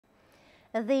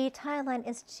The Thailand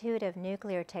Institute of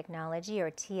Nuclear Technology, or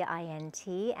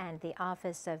TINT, and the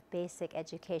Office of Basic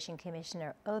Education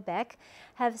Commissioner, O-BEC,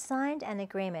 have signed an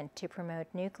agreement to promote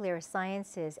nuclear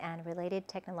sciences and related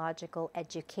technological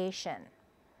education.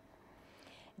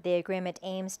 The agreement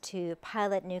aims to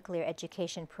pilot nuclear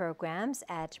education programs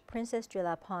at Princess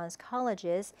Chulabhorn's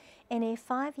colleges in a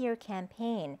 5-year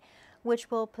campaign,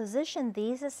 which will position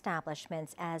these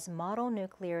establishments as model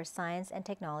nuclear science and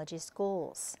technology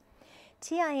schools.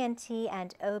 TINT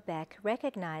and O-BEC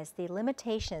recognize the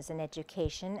limitations in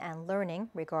education and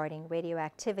learning regarding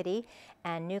radioactivity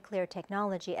and nuclear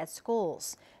technology at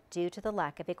schools due to the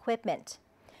lack of equipment.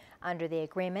 Under the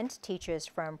agreement, teachers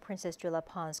from Princess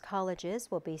Chulabhorn's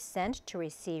colleges will be sent to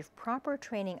receive proper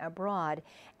training abroad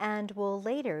and will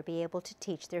later be able to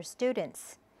teach their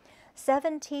students.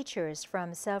 7 teachers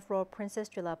from several Princess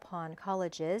Chulabhorn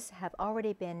colleges have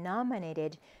already been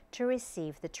nominated to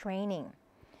receive the training.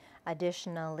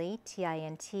 Additionally,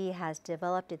 TINT has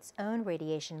developed its own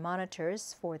radiation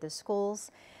monitors for the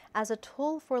schools as a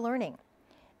tool for learning.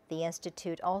 The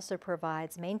institute also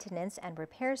provides maintenance and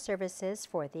repair services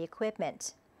for the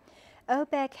equipment.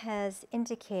 O-BEC has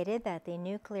indicated that the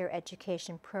nuclear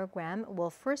education program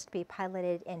will first be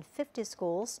piloted in 50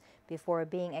 schools before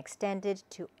being extended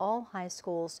to all high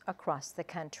schools across the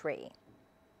country.